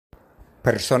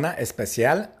Persona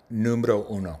especial número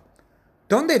 1.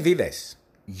 ¿Dónde vives?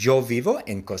 Yo vivo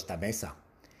en Costa Mesa.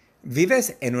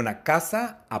 ¿Vives en una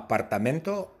casa,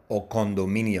 apartamento o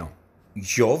condominio?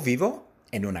 Yo vivo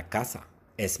en una casa.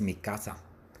 Es mi casa.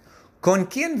 ¿Con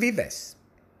quién vives?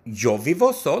 Yo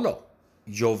vivo solo.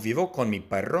 Yo vivo con mi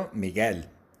perro Miguel.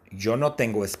 Yo no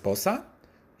tengo esposa.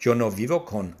 Yo no vivo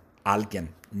con alguien.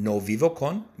 No vivo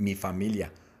con mi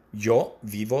familia. Yo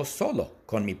vivo solo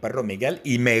con mi perro Miguel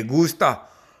y me gusta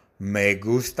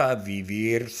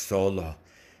vivir solo.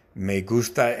 Me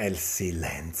gusta el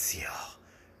silencio.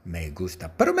 Me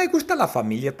gusta. Pero me gusta la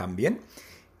familia también.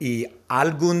 Y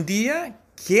algún día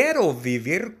quiero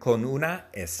vivir con una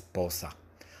esposa.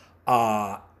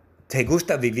 ¿Te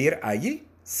gusta vivir allí?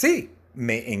 Sí,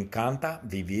 me encanta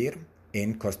vivir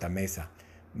en Costa Mesa.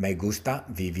 Me gusta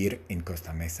vivir en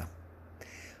Costa Mesa.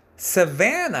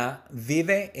 Savannah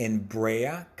vive en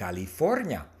Brea,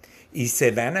 California. Y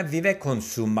Savannah vive con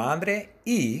su madre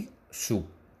y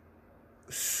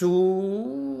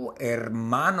su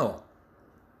hermano.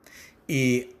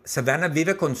 Y Savannah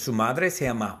vive con su madre, se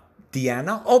llama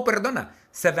Diana. Oh, perdona.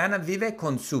 Savannah vive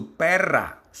con su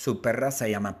perra. Su perra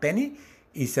se llama Penny.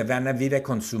 Y Savannah vive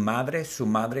con su madre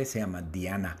se llama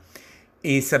Diana.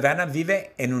 Y Savannah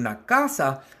vive en una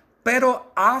casa,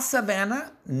 pero a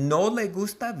Savannah no le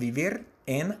gusta vivir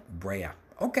en Brea.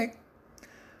 Ok.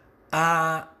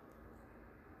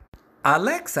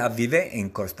 Alexa vive en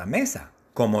Costa Mesa,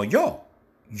 como yo.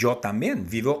 Yo también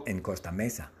vivo en Costa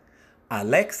Mesa.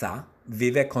 Alexa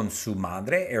vive con su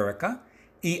madre, Erica,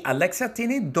 y Alexa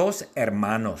tiene 2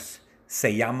 hermanos.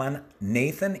 Se llaman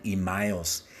Nathan y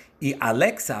Miles. Y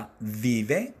Alexa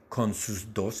vive con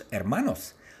sus 2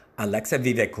 hermanos. Alexa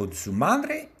vive con su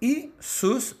madre y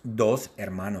sus 2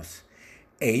 hermanos.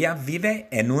 Ella vive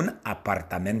en un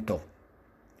apartamento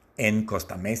en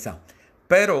Costa Mesa.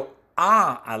 Pero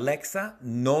a Alexa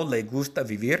no le gusta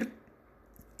vivir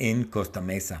en Costa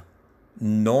Mesa.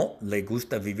 No le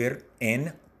gusta vivir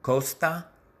en Costa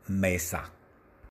Mesa.